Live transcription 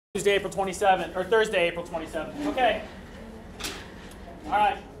Tuesday, April 27th, or Thursday, April 27th. Okay. All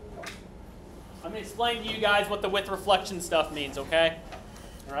right. I'm going to explain to you guys what the with reflection stuff means, okay?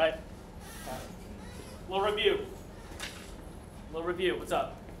 All right. Little review. What's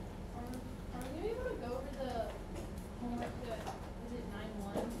up? Are you able to go over the homework that, is it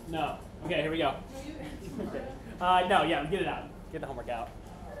 9-1? No. Okay, here we go. No, No, yeah, get it out. Get the homework out.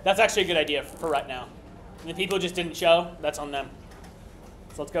 That's actually a good idea for right now. And the people who just didn't show, that's on them.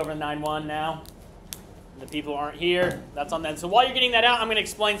 So let's go over to 9-1 now. The people aren't here, that's on them. So while you're getting that out, I'm going to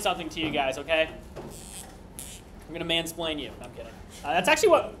explain something to you guys, okay? I'm going to mansplain you. No, I'm kidding. That's actually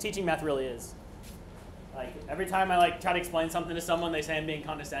what teaching math really is. Like, every time I try to explain something to someone, they say I'm being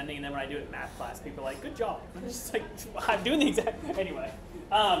condescending, and then when I do it in math class, people are like, good job. I'm just like, I'm doing the exact, anyway.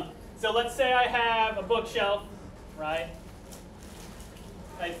 So let's say I have a bookshelf, right?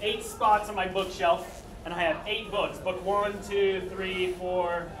 I have 8 spots on my bookshelf. And I have 8 books. Book 1, 2, 3,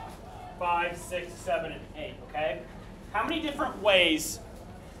 4, 5, 6, 7, and 8, okay? How many different ways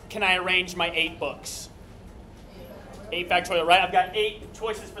can I arrange my 8 books? 8 factorial, right? I've got 8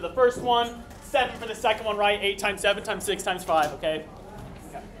 choices for the first one, 7 for the second one, right? 8 times 7 times 6 times 5, okay?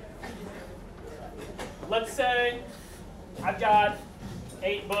 Let's say I've got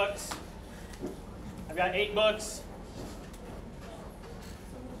 8 books.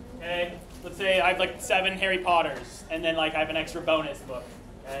 Okay? Let's say I have like 7 Harry Potters, and then I have an extra bonus book.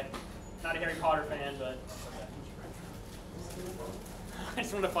 Okay, not a Harry Potter fan, but I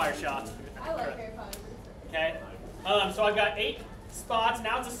just want to fire shots. I like Harry Potter. Okay, so I've got 8 spots.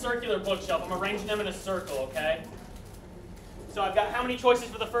 Now it's a circular bookshelf. I'm arranging them in a circle. Okay, so I've got how many choices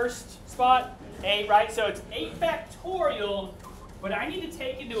for the first spot? 8, right? So it's 8 factorial, but I need to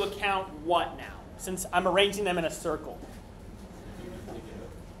take into account what now? Since I'm arranging them in a circle.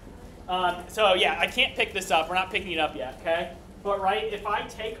 So yeah, I can't pick this up. We're not picking it up yet, okay? But right, if I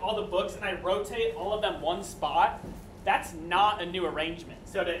take all the books and I rotate all of them one spot, that's not a new arrangement.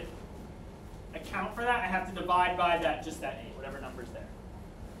 So to account for that, I have to divide by just that 8, whatever number's there.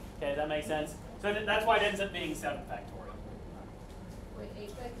 Okay, does that make sense? So that's why it ends up being 7 factorial. Wait, 8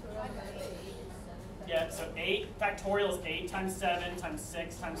 factorial divided by 8 is 7 factorial? Yeah, so 8 factorial is 8 times 7 times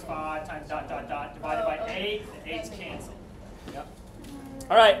 6 times 5 times ... divided by 8, the 8's cancel. Yep.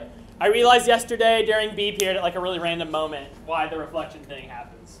 All right. I realized yesterday during B period at a really random moment why the reflection thing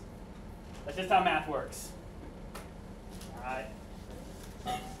happens. That's just how math works. All right.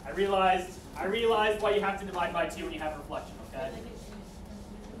 I realized why you have to divide by 2 when you have reflection, okay?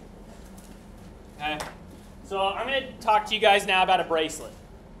 Okay. So I'm going to talk to you guys now about a bracelet.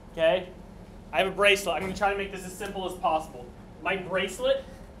 Okay? I have a bracelet. I'm going to try to make this as simple as possible. My bracelet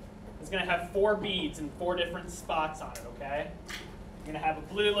is going to have 4 beads in 4 different spots on it, okay? I'm going to have a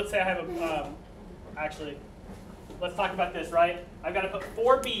blue, let's say I have a, actually, let's talk about this, right? I've got to put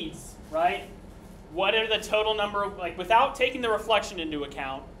 4 beads, right? What are the total number of, without taking the reflection into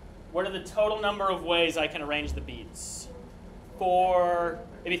account, what are the total number of ways I can arrange the beads? 4,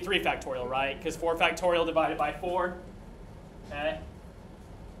 maybe 3 factorial, right? Because 4 factorial divided by 4, okay,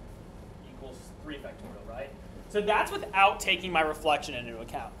 equals 3 factorial, right? So that's without taking my reflection into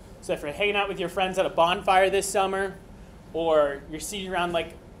account. So if you're hanging out with your friends at a bonfire this summer, or you're seated around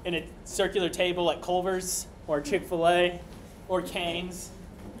in a circular table at Culver's or Chick-fil-A or Cane's,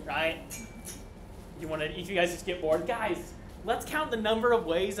 right? If you guys just get bored, guys, let's count the number of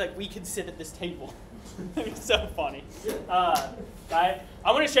ways we could sit at this table. It's so funny. Right?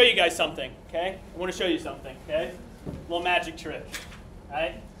 I want to show you guys something, okay? I want to show you something, okay? A little magic trick,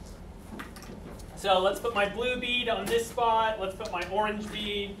 right? So let's put my blue bead on this spot. Let's put my orange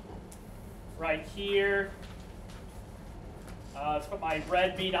bead right here. Let's put my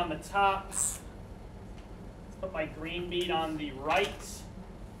red bead on the top. Let's put my green bead on the right.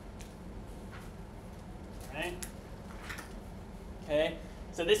 Right? Okay.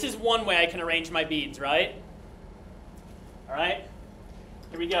 So this is one way I can arrange my beads, right? All right.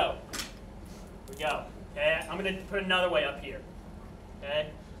 Here we go. Okay. I'm going to put another way up here. Okay.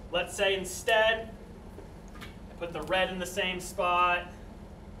 Let's say instead I put the red in the same spot,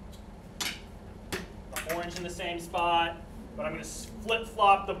 the orange in the same spot. But I'm going to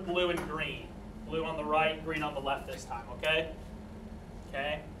flip-flop the blue and green. Blue on the right, green on the left this time, okay?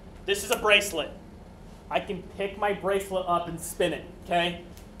 Okay? This is a bracelet. I can pick my bracelet up and spin it, okay?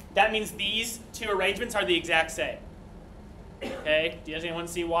 That means these 2 arrangements are the exact same. Okay? Does anyone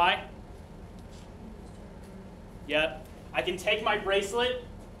see why? Yep. I can take my bracelet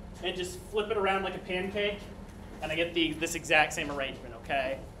and just flip it around like a pancake, and I get this exact same arrangement,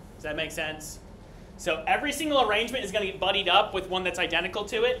 okay? Does that make sense? So every single arrangement is going to get buddied up with one that's identical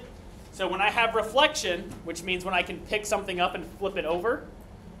to it. So when I have reflection, which means when I can pick something up and flip it over,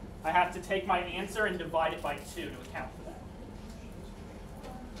 I have to take my answer and divide it by 2 to account for that.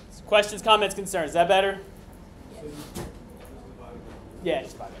 So questions, comments, concerns. Is that better? Yeah,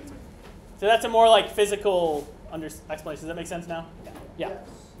 just 5 minutes. So that's a more like physical explanation. Does that make sense now? Yeah. Yes,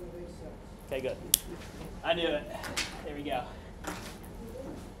 that makes sense. Okay, good. I knew it. There we go. All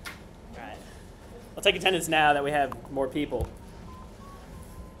right. I'll take attendance now that we have more people.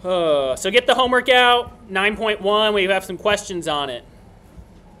 So get the homework out. 9.1, we have some questions on it.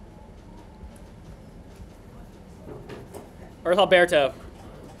 Earth Alberto.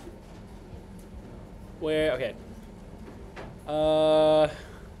 Where? Okay.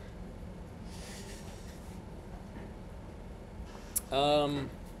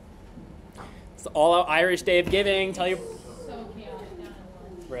 It's the all-out Irish Day of Giving. Tell your. So chaotic down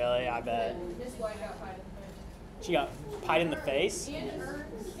in lunch. Really, I bet. This wife got pied in the face. She got pied in the face. And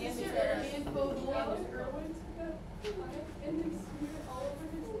Ernst, and Mr. and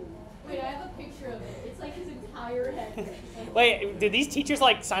Wait, I have a picture of it. It's like his entire head. Wait, did these teachers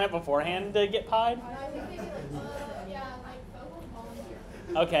like sign up beforehand to get pied? I think they did yeah, like Fogle volunteer.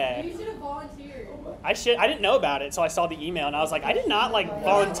 Okay. You should have volunteered. I didn't know about it, so I saw the email and I was like, I did not like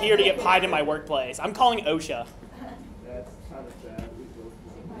volunteer to get pied in my workplace. I'm calling OSHA. That's kind of sad.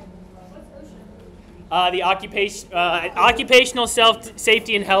 The Occupational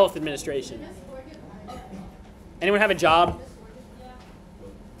Safety and Health Administration. Anyone have a job?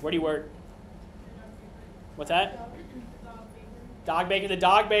 Where do you work? What's that? Dog bakery. The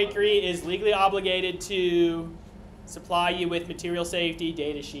dog bakery is legally obligated to supply you with material safety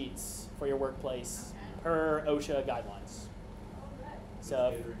data sheets for your workplace per OSHA guidelines.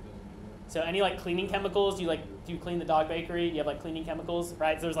 So any like cleaning chemicals, do you clean the dog bakery? You have like cleaning chemicals,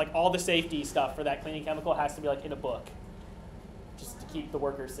 right? So there's like all the safety stuff for that cleaning chemical has to be like in a book, just to keep the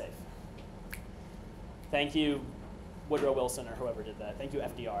workers safe. Thank you, Woodrow Wilson or whoever did that. Thank you,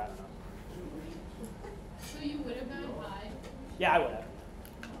 FDR. I don't know. So you would have gotten pied? Yeah, I would have.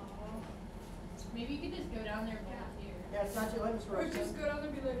 Maybe you could just go down there and volunteer. Yeah, it's not too late, Mr. Or Rosen. just go down there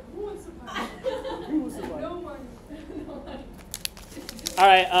and be like, who wants to buy? Who was the one? No one. No money. All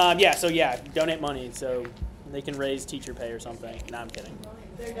right, yeah, donate money so they can raise teacher pay or something. No, I'm kidding.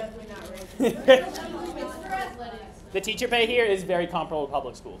 They're definitely not It's for athletics. The teacher pay here is very comparable to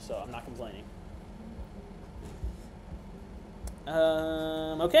public school, so I'm not complaining.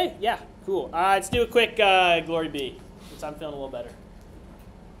 Okay, yeah, cool. Let's do a quick Glory Be, since I'm feeling a little better.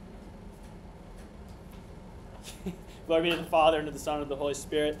 Glory be to the Father, and to the Son, and to the Holy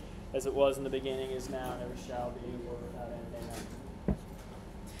Spirit, as it was in the beginning, is now, and ever shall be, world without end. Amen.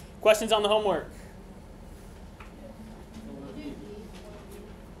 Questions on the homework?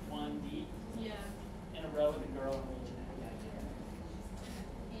 1D. Yeah. In a row with a girl and religion.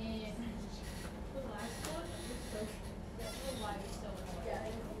 And the last one is so that's why it's so hard. Yeah.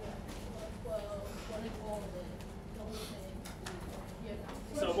 Well, what if all of it? The whole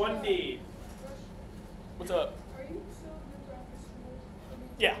thing. So 1D. What's up? Are you still in the practice school?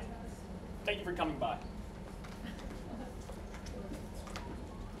 Yeah. Thank you for coming by.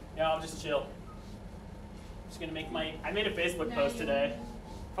 Yeah, I'll just chill. Just gonna make I made a Facebook post today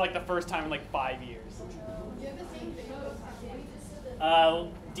for like the first time in like 5 years. Do you have the same thing?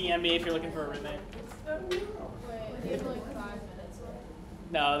 DM me if you're looking for a roommate. Wait, there's like 5 minutes.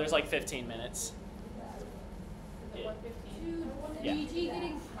 No, there's like 15 minutes. Yeah. What, 15? Yeah. DG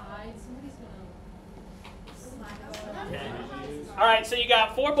getting pied. Somebody's gonna smack us. Okay. All right, so you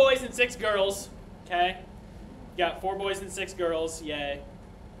got 4 boys and 6 girls. Okay. You got 4 boys and 6 girls. Yay.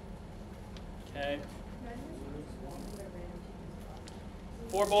 Okay.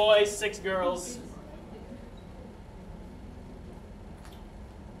 4 boys, 6 girls.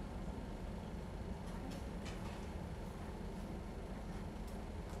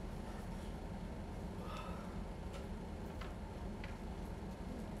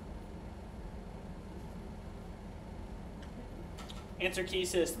 Answer key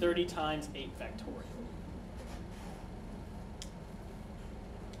says 30 times 8 factorial.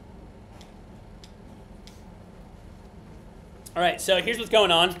 All right, so here's what's going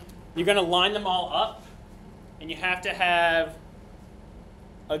on. You're going to line them all up, and you have to have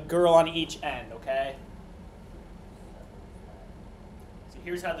a girl on each end, okay? So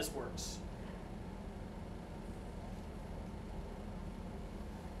here's how this works.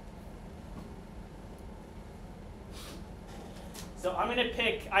 So I'm going to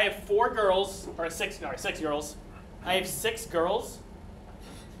pick, I have 4 girls, or 6 girls. I have 6 girls.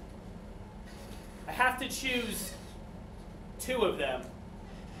 I have to choose 2 of them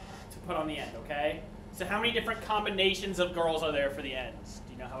to put on the end, okay? So how many different combinations of girls are there for the ends?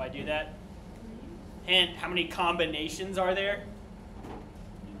 Do you know how I do that? And how many combinations are there?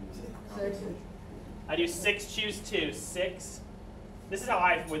 6. I do 6 choose 2. 6. This is how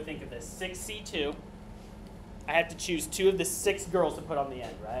I would think of this. 6C2. I have to choose 2 of the 6 girls to put on the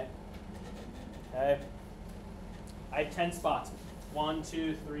end, right? Okay. I have 10 spots. 1,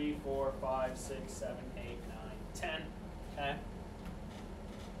 2, 3, 4, 5, 6, 7, 8, 9, 10. Okay.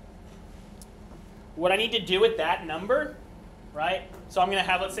 What I need to do with that number, right? So I'm going to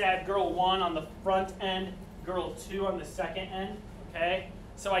have, let's say I have girl 1 on the front end, girl 2 on the second end. Okay.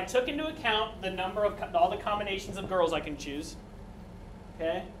 So I took into account the number of all the combinations of girls I can choose.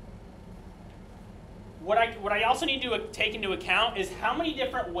 Okay. What I also need to take into account is how many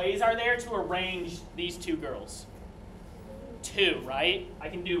different ways are there to arrange these 2 girls. 2, right? I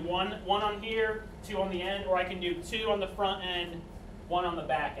can do one on here, 2 on the end, or I can do 2 on the front end, 1 on the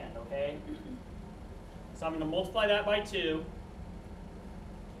back end, okay? So I'm going to multiply that by 2.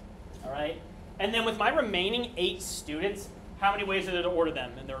 All right? And then with my remaining 8 students, how many ways are there to order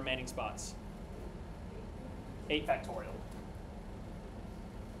them in the remaining spots? 8 factorial.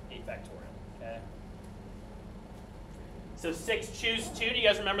 8 factorial, okay? So 6 choose 2. Do you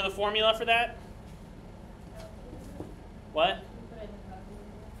guys remember the formula for that? What?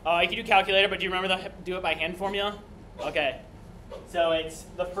 You can do calculator, but do you remember the do it by hand formula? Okay. So it's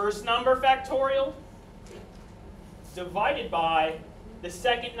the first number factorial divided by the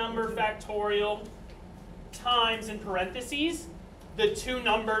second number factorial times, in parentheses, the 2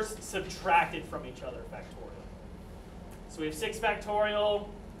 numbers subtracted from each other factorial. So we have 6 factorial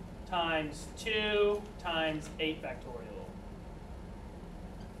times 2 times 8 factorial.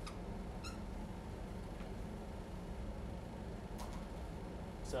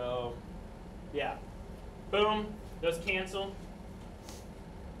 So, yeah. Boom, those cancel.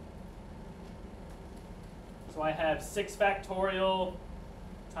 So I have 6 factorial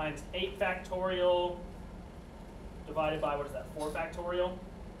times 8 factorial divided by, what is that, 4 factorial?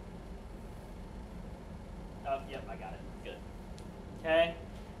 Oh, yep, I got it. Good. Okay.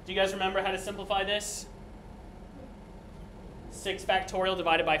 Do you guys remember how to simplify this? 6 factorial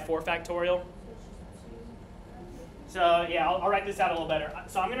divided by 4 factorial. So yeah, I'll write this out a little better.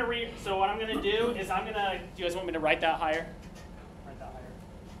 So what I'm gonna do is do you guys want me to write that higher? Write that higher.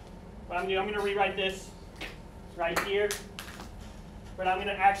 What I'm gonna rewrite this right here, but I'm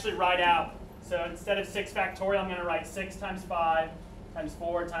gonna actually write out. So instead of 6 factorial, I'm gonna write 6 times 5 times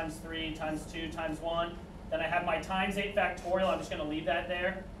 4 times 3 times 2 times 1. Then I have my times 8 factorial. I'm just gonna leave that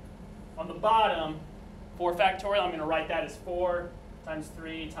there. On the bottom, 4 factorial, I'm gonna write that as 4 times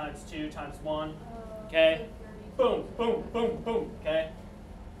 3 times 2 times 1. Okay. Boom, boom, boom, boom, okay?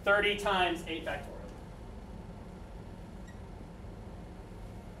 30 times 8 factorial.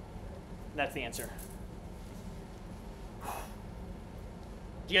 That's the answer.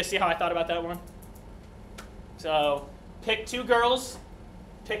 Do you guys see how I thought about that one? So pick 2 girls,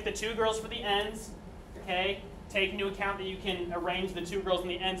 pick the 2 girls for the ends, okay? Take into account that you can arrange the 2 girls in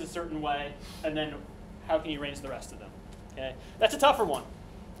the ends a certain way, and then how can you arrange the rest of them, okay? That's a tougher one.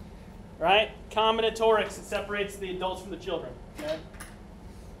 Right? Combinatorics, it separates the adults from the children. Okay?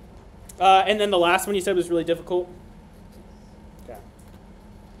 And then the last one you said was really difficult. Okay.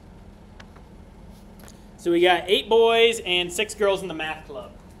 So we got 8 boys and 6 girls in the math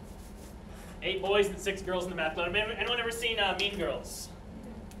club. 8 boys and 6 girls in the math club. Anyone ever seen Mean Girls?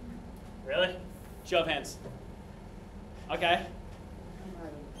 Really? Show of hands. Okay.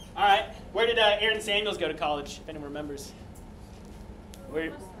 All right. Where did Aaron Samuels go to college, if anyone remembers?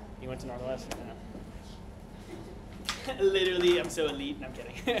 Where? He went to Northwest. Yeah. Literally, I'm so elite. No, I'm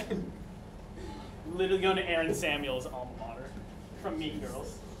kidding. Literally going to Aaron Samuels' alma mater from Mean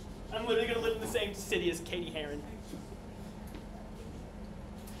Girls. I'm literally going to live in the same city as Katie Heron.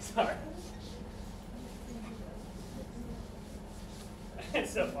 Sorry.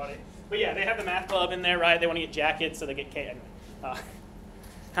 It's so funny. But yeah, they have the math club in there, right? They want to get jackets, so they get K. Anyway.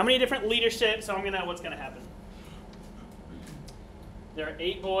 How many different leaderships? So what's going to happen? There are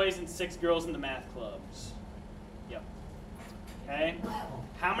 8 boys and 6 girls in the math clubs. Yep. Okay.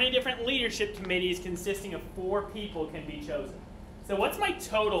 How many different leadership committees consisting of 4 people can be chosen? So what's my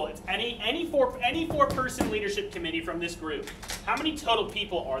total? It's any four person leadership committee from this group. How many total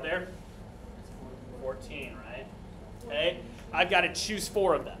people are there? 14, right? Okay. I've got to choose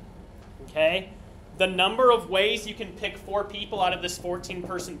 4 of them. Okay. The number of ways you can pick 4 people out of this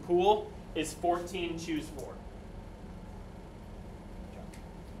 14-person pool is 14 choose 4.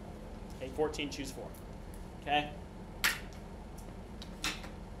 14, choose 4. Okay?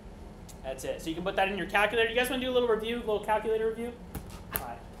 That's it. So you can put that in your calculator. You guys want to do a little review, a little calculator review? All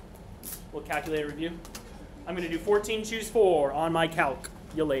right. A little calculator review. I'm going to do 14, choose 4 on my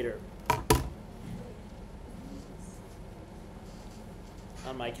calculator.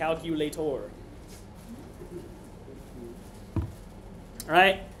 on my calculator. All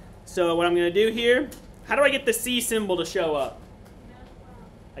right, so what I'm going to do here, how do I get the C symbol to show up?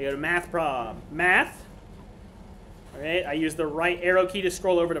 I go to math prob. Math. All right, I use the right arrow key to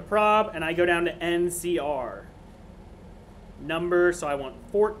scroll over to prob, and I go down to NCR. Number, so I want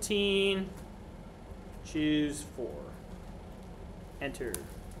 14. Choose 4. Enter.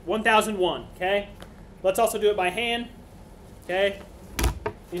 1001, okay? Let's also do it by hand, okay?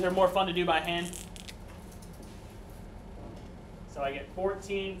 These are more fun to do by hand. So I get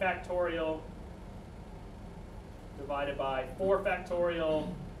 14 factorial divided by 4 factorial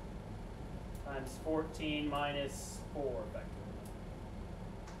times 14 minus 4 factorial.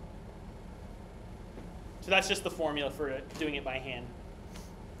 So that's just the formula for doing it by hand,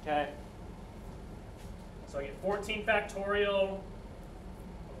 okay? So I get 14 factorial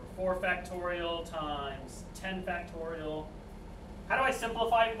over 4 factorial times 10 factorial. How do I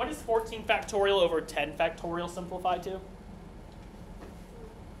simplify? What is 14 factorial over 10 factorial simplify to?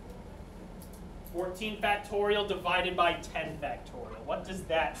 14 factorial divided by 10 factorial. What does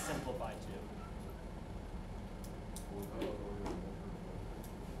that simplify to?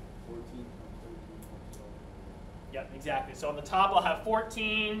 14. Yep, exactly. So on the top, I'll have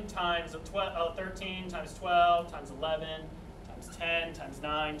 14 times 13 times 12 times 11 times 10 times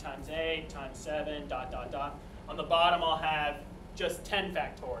 9 times 8 times 7, dot, dot, dot. On the bottom, I'll have just 10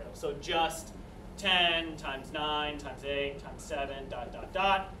 factorial. So just 10 times 9 times 8 times 7, dot, dot,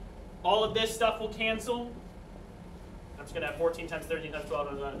 dot. All of this stuff will cancel. I'm just going to have 14 times 13 times 12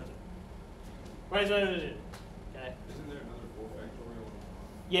 times 11. Okay. Isn't there another 4 factorial?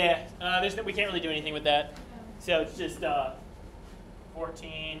 Yeah, we can't really do anything with that. So it's just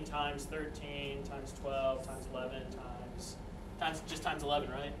 14 times 13 times 12 times 11 times 11,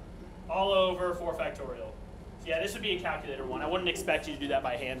 right? All over 4 factorial. So yeah, this would be a calculator one. I wouldn't expect you to do that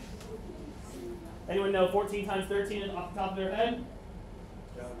by hand. Anyone know 14 times 13 off the top of their head?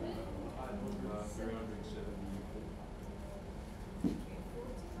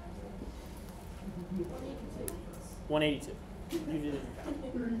 182. You did it.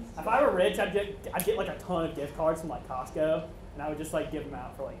 If I were rich, I'd get like a ton of gift cards from like Costco, and I would just like give them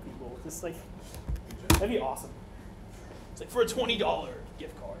out for like people. Just like that'd be awesome. It's like for a $20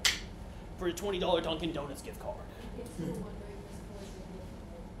 gift card, for a $20 Dunkin' Donuts gift card.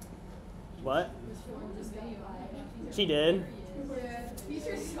 What? She did. These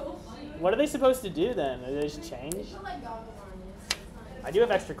are so funny. What are they supposed to do then? Are they just change? I do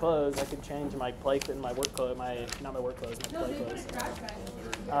have extra clothes. I could change my my work clothes. Not my work clothes, my play clothes.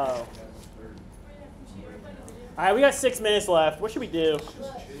 Oh. All right, we got 6 minutes left. What should we do?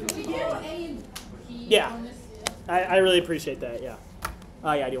 We do A and B. Yeah. I really appreciate that. Yeah.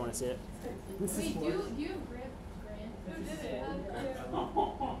 Oh yeah, I do want to see it. Wait, do you have Grant? Who did it?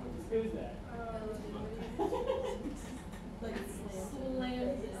 Who's that? Like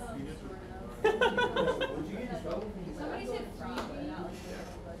slammed it. Somebody said free, but not like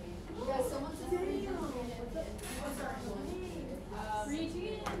everybody. Yeah, someone said free. Free G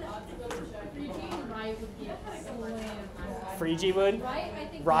and Right would be slammed. Free G would? Right? I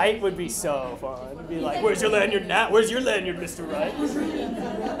think Right would be so fun. It'd be like, where's your lanyard now? Where's your lanyard, Mr. Right?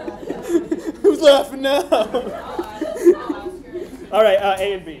 Who's laughing now? All right,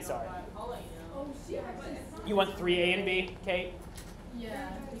 A and B, sorry. You want 3 A and B, Kate? Yeah.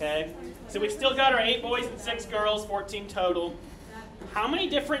 Okay. So we've still got our 8 boys and 6 girls, 14 total. How many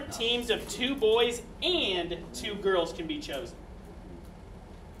different teams of 2 boys and 2 girls can be chosen?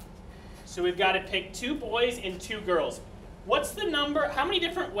 So we've got to pick 2 boys and 2 girls. What's the number? How many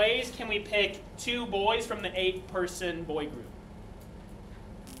different ways can we pick 2 boys from the 8-person boy group?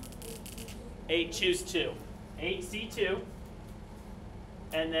 8, choose 2. 8, C2.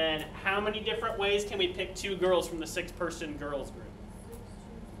 And then how many different ways can we pick 2 girls from the 6-person girls group?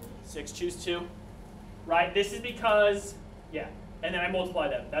 6, choose 2. Right? This is because, yeah. And then I multiply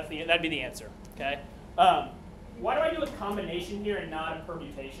them. That'd be the answer. Okay. Why do I do a combination here and not a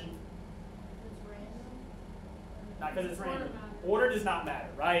permutation? Not because it's random. Order does not matter,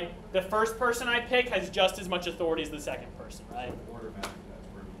 right? The first person I pick has just as much authority as the second person, right? Order matters, that's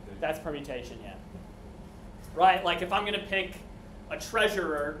permutation. That's permutation, yeah. Right, like if I'm going to pick a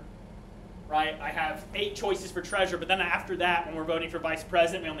treasurer, right, I have 8 choices for treasurer, but then after that, when we're voting for vice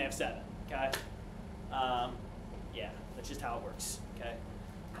president, we only have 7, okay? Yeah, that's just how it works, okay?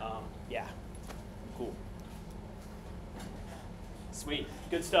 Yeah, cool. Sweet,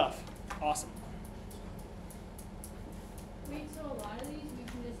 good stuff, awesome. Wait, so a lot of these we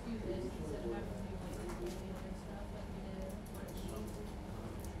can just do this instead of having to do like the stuff like we did.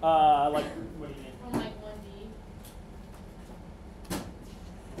 Like, what do you mean? From like 1D.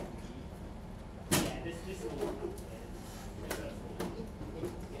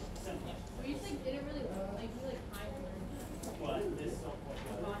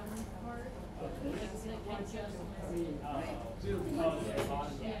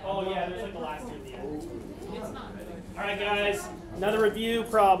 Yeah, there's like the last two at the end. It's not. All right, guys, another review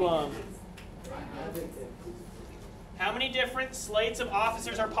problem. How many different slates of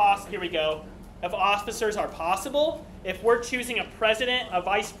officers are possible? Here we go. Of officers are possible if we're choosing a president, a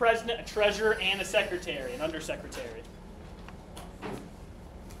vice president, a treasurer, and a secretary, an undersecretary.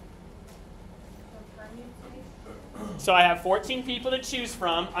 So I have 14 people to choose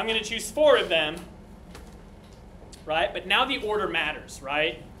from. I'm going to choose 4 of them, right? But now the order matters,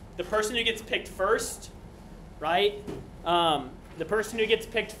 right? The person who gets picked first, right? The person who gets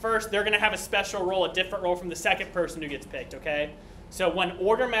picked first, they're going to have a special role, a different role from the second person who gets picked, okay? So when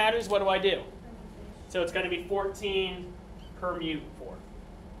order matters, what do? So it's going to be 14 per mute 4. All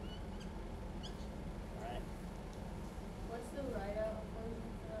right. What's the write-out version?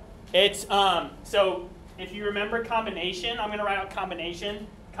 It's, so if you remember combination, I'm going to write out combination.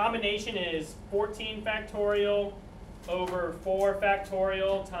 Combination is 14 factorial over 4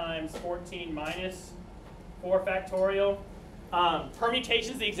 factorial times 14 minus 4 factorial.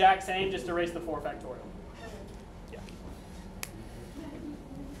 Permutation is the exact same, just erase the 4 factorial. Yeah.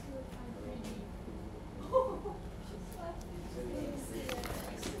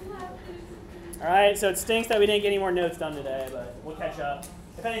 All right, so it stinks that we didn't get any more notes done today, but we'll catch up.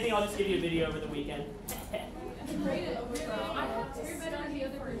 If anything, I'll just give you a video over the weekend.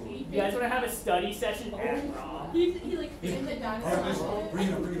 You guys want to have a study session? He like in the dinosaur. Bring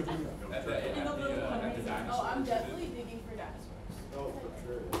it up. Oh, I'm definitely digging for dinosaurs. Oh, for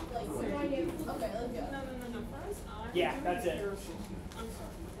sure. Like, what do I do? Okay, let's go. No. First, Yeah, that's it. I'm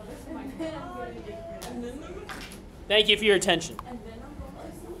sorry. And then I'm gonna dig for dinosaurs. Thank you for your attention. And